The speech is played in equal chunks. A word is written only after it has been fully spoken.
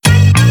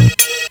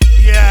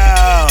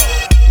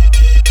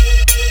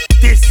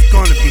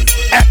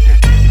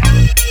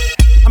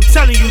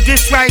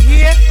right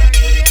here,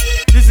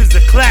 this is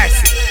a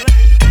classic.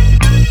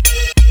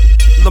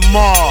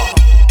 Lamar,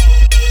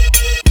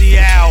 the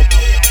album.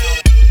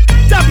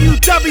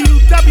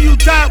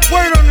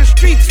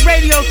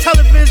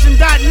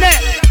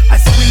 www.wordonthestreetsradiotelevision.net. I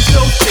squeeze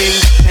those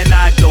things and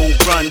I don't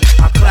run.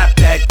 I clap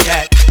that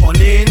cat on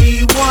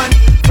anyone.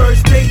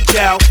 First they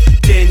doubt,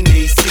 then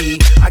they see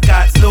I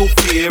got no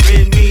fear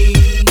in me.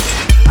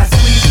 I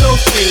squeeze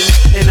those things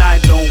and I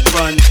don't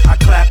run. I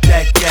clap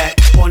that cat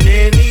on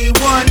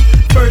anyone.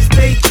 First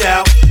they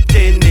doubt,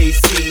 then they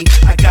see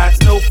I got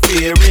no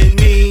fear in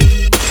me.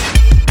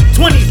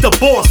 20's the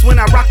boss when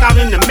I rock out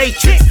in the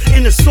matrix.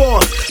 In the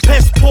source,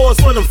 best pause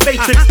for them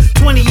fatrix.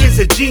 20 years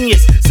a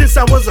genius since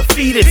I was a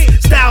fetus.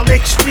 Style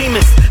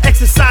extremist,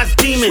 exercise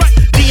demons.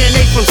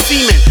 DNA from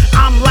semen,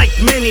 I'm like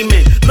many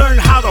men. Learn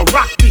how to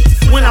rock beats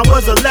when I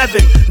was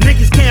 11.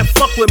 Niggas can't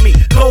fuck with me,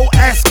 go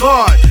ask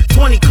God.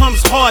 20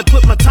 comes hard,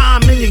 put my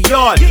time in the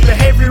yard.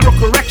 Behavioral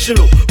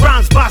correctional,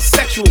 rhymes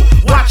bisexual.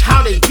 Watch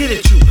how they get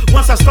at you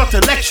once I start to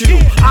lecture you.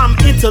 I'm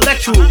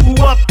intellectual,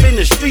 grew up in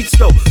the streets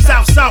though.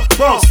 South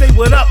Bronx, say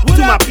what up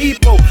to my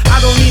people. I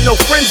don't need no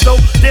friends though,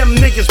 them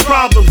niggas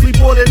problems. We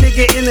bought a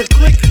nigga in the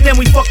clique, then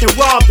we fucking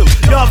robbed them.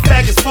 Y'all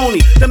faggots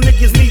phony, them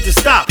niggas need to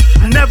stop.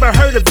 I never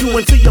heard of you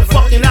until your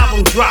fucking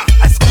album drop.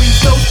 I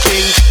squeeze those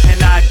things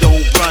and I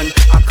don't run.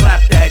 I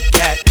clap that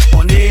cat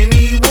on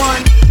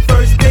anyone.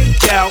 First they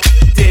doubt,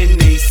 then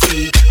they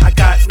see I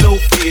got no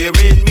fear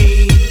in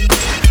me.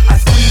 I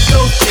squeeze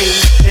those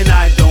things and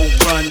I don't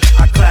run.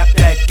 I clap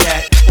that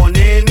cat on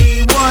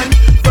anyone.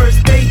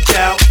 First they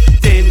doubt,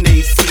 then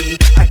they see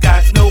I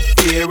got no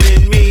fear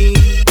in me.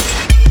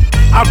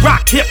 I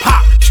rock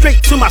hip-hop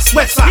straight to my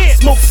sweat socks.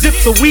 Smoke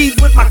zips of weed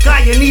with my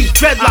Guyanese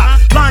dreadlock.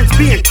 Lines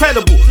be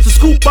incredible to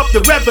scoop up the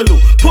revenue.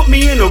 Put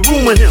me in a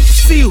room with him,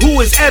 see who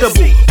is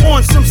edible.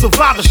 On some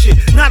survivor shit,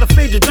 not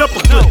afraid to jump a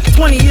clip.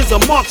 20 years a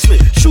marksman,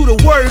 shoot a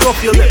word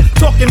off your lip.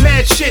 Talking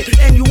mad shit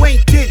and you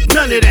ain't did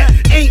none of that.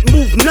 Ain't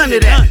moved none of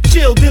that.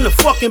 Chilled in the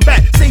fucking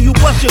back. Say you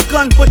bust your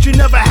gun but you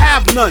never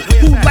have none.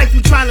 Who life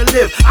you trying to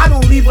live? I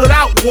don't leave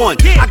without one.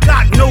 I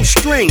got no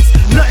strings,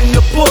 nothing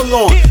to pull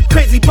on.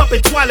 Crazy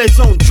puppet Twilight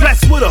Zone,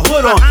 dressed with a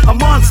hood on. A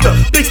monster,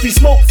 Bixby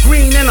smoke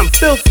green and I'm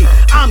filthy.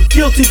 I'm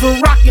guilty for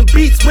rocking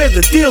beats where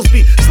the deals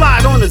be.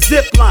 Slide on a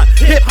zip line,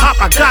 hip hop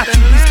I got you.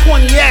 These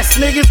corny ass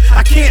niggas,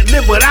 I can't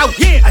live without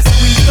you. I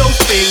squeeze those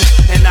things